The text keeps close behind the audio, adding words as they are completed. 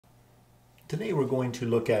Today we're going to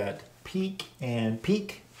look at peak and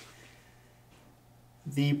peak.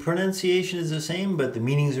 The pronunciation is the same, but the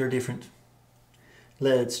meanings are different.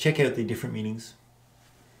 Let's check out the different meanings.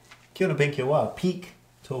 今日の勉強は peak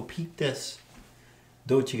と peak です。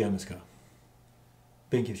どう違いますか？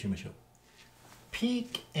勉強しましょう。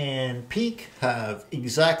Peak and peak have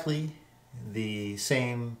exactly the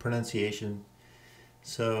same pronunciation,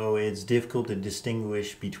 so it's difficult to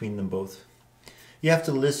distinguish between them both. You have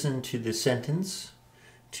to listen to the sentence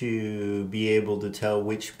to be able to tell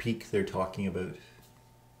which peak they're talking about.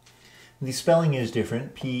 The spelling is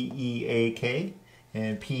different, P-E-A-K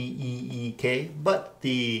and P-E-E-K, but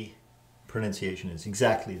the pronunciation is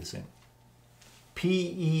exactly the same.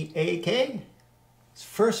 P-E-A-K, its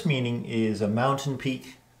first meaning is a mountain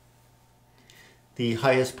peak. The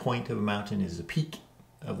highest point of a mountain is the peak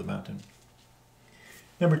of the mountain.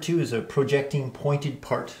 Number two is a projecting pointed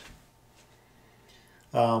part.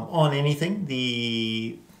 On anything,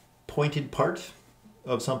 the pointed part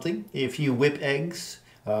of something, if you whip eggs,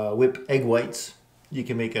 whip egg whites, you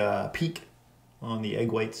can make a peak on the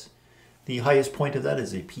egg whites. The highest point of that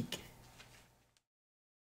is a peak.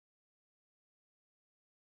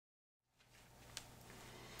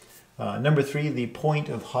 Number three, the point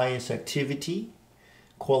of highest activity,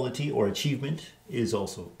 quality, or achievement is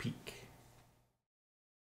also peak.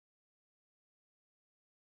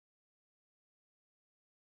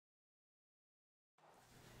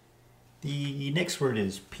 The next word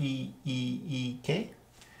is P-E-E-K,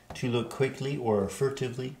 to look quickly or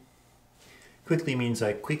furtively. Quickly means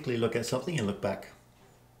I quickly look at something and look back.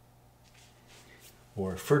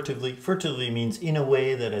 Or furtively. Furtively means in a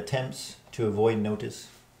way that attempts to avoid notice.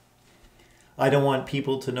 I don't want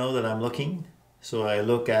people to know that I'm looking, so I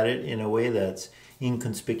look at it in a way that's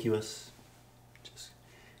inconspicuous. Just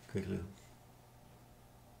quickly.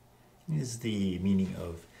 This is the meaning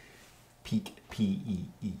of peak,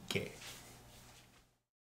 P-E-E-K.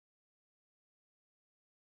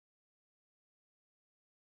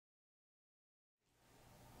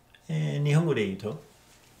 日本語で言うと、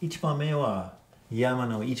1番目は山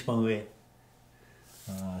の一番上、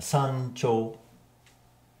山頂。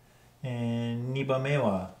2番目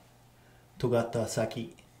は尖った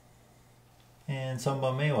先。3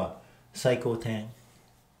番目は最高点。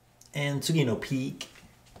次のピーク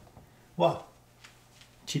は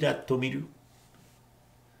ちらっと見る、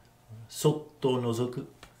そっと覗く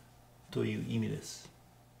という意味です。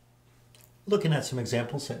Looking at some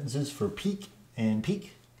example sentences for peak and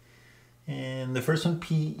peak. And the first one,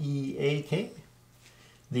 P-E-A-K.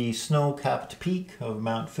 The snow-capped peak of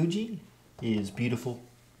Mount Fuji is beautiful.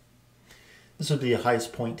 This would be the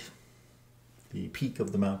highest point, the peak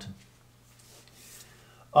of the mountain.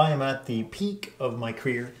 I am at the peak of my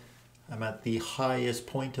career. I'm at the highest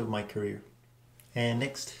point of my career. And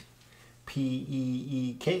next,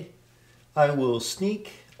 P-E-E-K. I will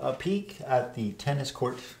sneak a peek at the tennis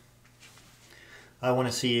court. I want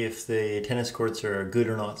to see if the tennis courts are good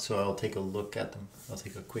or not, so I'll take a look at them. I'll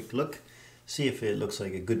take a quick look, see if it looks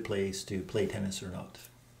like a good place to play tennis or not.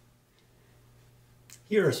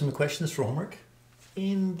 Here are some questions for homework.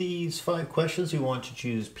 In these 5 questions, we want to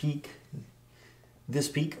choose peak,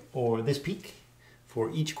 or this peak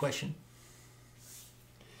for each question.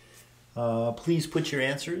 Please put your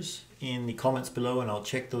answers in the comments below and I'll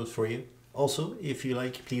check those for you. Also, if you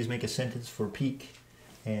like, please make a sentence for peak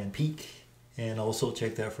and also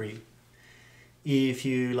check that for you. If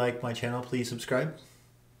you like my channel, please subscribe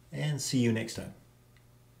and see you next time.